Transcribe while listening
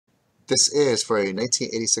This is for a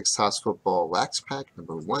 1986 Topps Football Wax Pack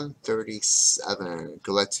number 137.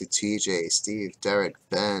 Good luck to TJ, Steve, Derek,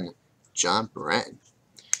 Ben, John Brent.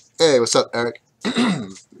 Hey, what's up, Eric?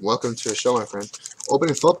 Welcome to the show, my friend.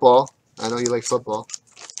 Opening football. I know you like football.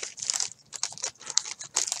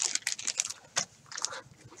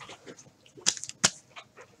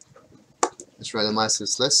 Let's randomize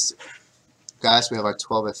this list. Guys, we have our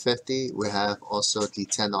 12 at 50. We have also the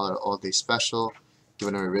 $10 all-day special,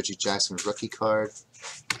 giving away Reggie Jackson rookie card.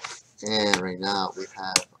 And right now we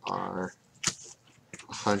have our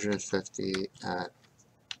 150 at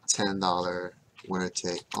 $10 winner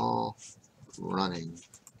take all running.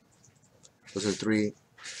 Those are three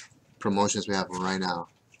promotions we have right now.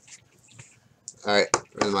 Alright,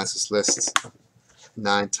 randomize this list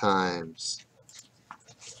 9 times.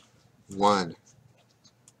 1,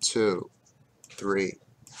 2, 3,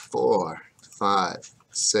 4, 5,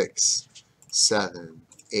 6, 7,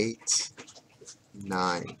 8,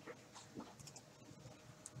 9.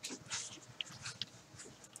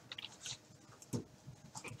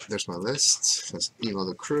 There's my list. Let's email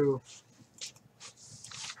the crew.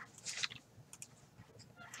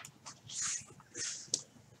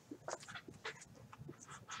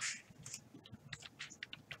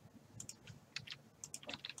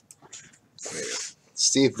 There you go.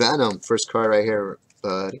 Steve Venom, first card right here,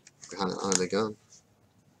 buddy. Behind on the gun.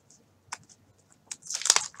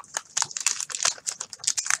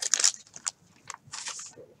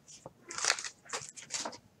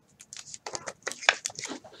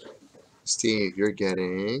 Steve, you're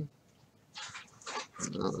getting.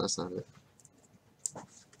 No, that's not it.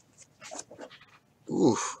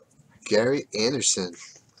 Ooh, Gary Anderson.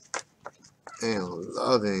 Man,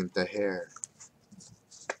 loving the hair.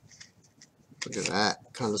 Look at that.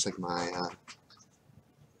 Kind of looks like my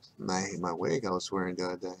my wig I was wearing the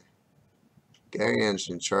other day. Gary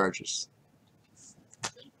Anderson, Chargers.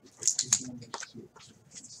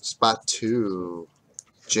 Spot 2,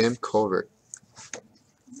 Jim Covert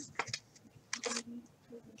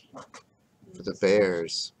for the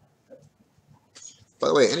Bears. By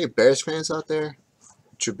the way, any Bears fans out there?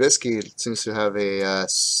 Trubisky seems to have a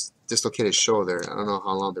dislocated shoulder. I don't know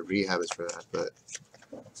how long the rehab is for that, but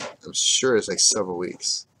I'm sure it's like several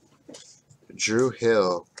weeks. Drew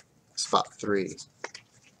Hill, spot 3.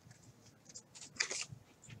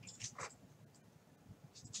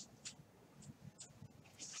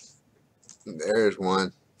 There's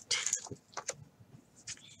one.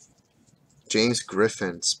 James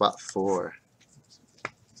Griffin, spot 4.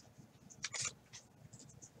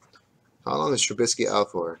 How long is Trubisky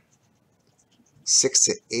out for? 6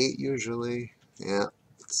 to 8 usually. Yeah,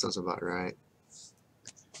 that sounds about right.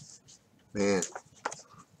 Man,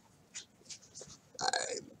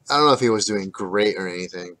 I don't know if he was doing great or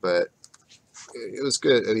anything, but it was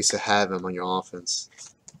good at least to have him on your offense.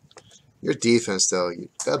 Your defense, though,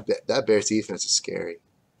 that Bears defense is scary.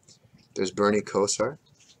 There's Bernie Kosar.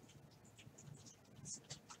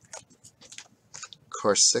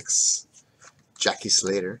 Course 6, Jackie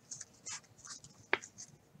Slater.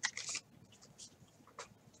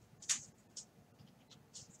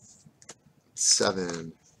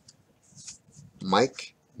 Seven,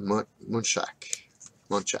 Mike Munchak.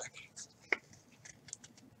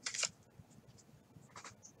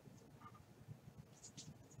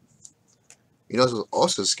 You know what's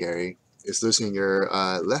also scary is losing your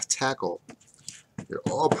left tackle. Your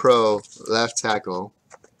all-pro left tackle.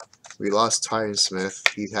 We lost Tyron Smith.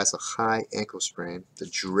 He has a high ankle sprain, the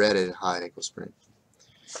dreaded high ankle sprain.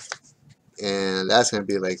 And that's going to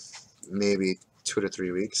be like maybe 2 to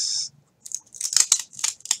 3 weeks.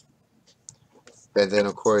 And then,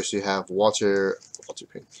 of course, you have Walter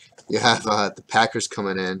Payton. You have the Packers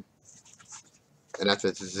coming in. And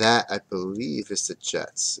after that, I believe it's the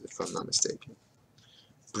Jets, if I'm not mistaken.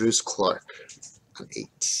 Bruce Clark on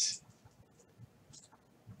 8.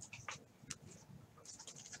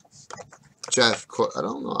 Jeff, I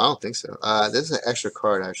don't know. I don't think so. This is an extra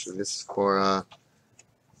card, actually. This is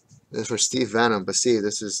for Steve Venom. But see,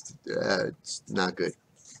 this is it's not good.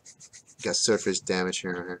 Got surface damage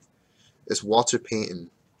here and here. It's Walter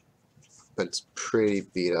Payton, but it's pretty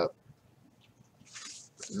beat up.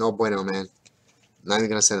 No bueno, man. Not even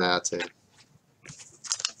gonna send that out to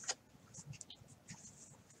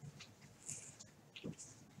you.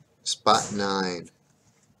 Spot 9,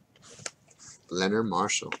 Leonard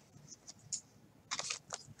Marshall.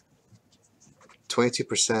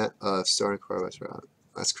 22% of starting card route.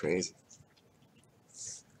 That's crazy.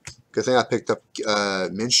 Good thing I picked up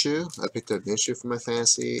Minshew. I picked up Minshew for my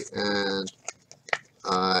fantasy, and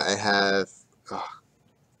I have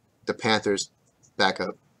the Panthers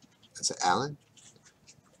backup. Is it Allen?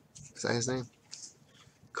 Is that his name?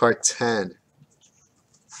 Card 10.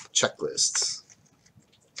 Checklists.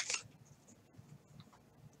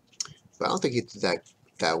 But I don't think he did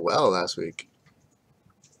that well last week.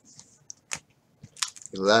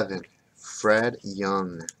 11. Fred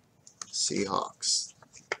Young, Seahawks.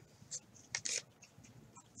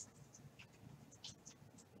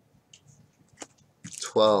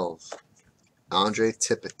 12. Andre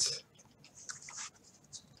Tippett.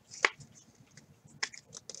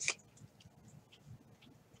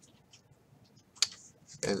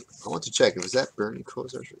 And I want to check, was that Bernie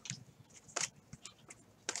Kosar?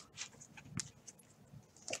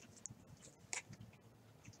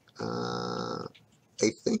 I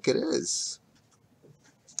think it is.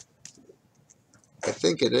 I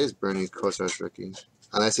think it is Bernie Kosar's rookie.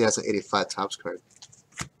 Unless he has an 85 Topps card.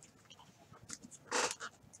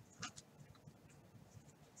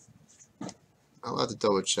 I'll have to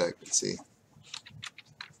double check and see.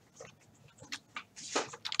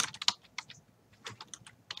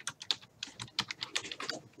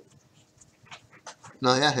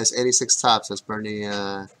 No, yeah, his 86 Topps. That's Bernie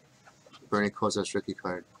Kosar's rookie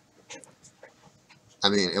card. I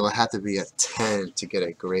mean, it would have to be a 10 to get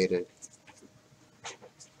it graded.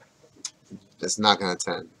 It's not gonna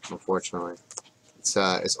 10, unfortunately. It's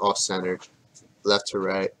off-centered, left to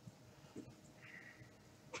right.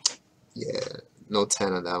 Yeah, no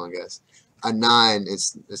 10 on that one, guys. A 9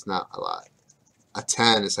 is not a lot. A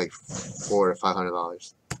 10 is like $400 to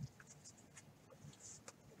 $500.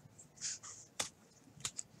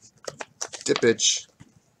 Dippage.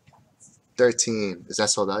 13. Is that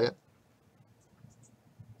sold out yet?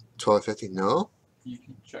 $12.50? No. You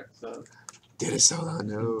can check the. Did it sell out?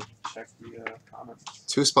 No. Check the comments.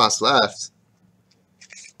 2 spots left.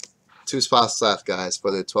 2 spots left, guys,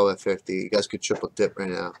 for the 12/50. You guys could triple dip right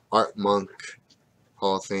now. Art Monk,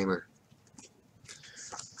 Hall of Famer.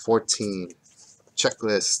 14.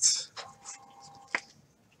 Checklist.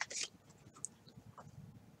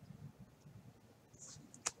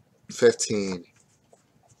 15.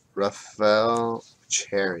 Rafael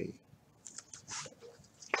Cherry.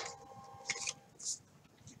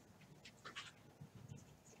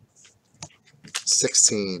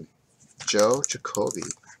 16. Joe Jacoby.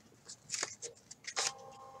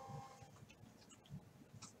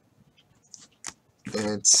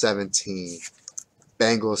 And 17.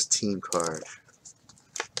 Bengals team card.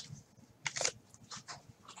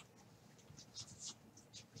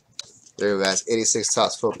 There you go, guys. 86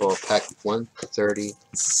 Topps Football, pack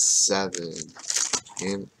 137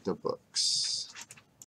 in the books.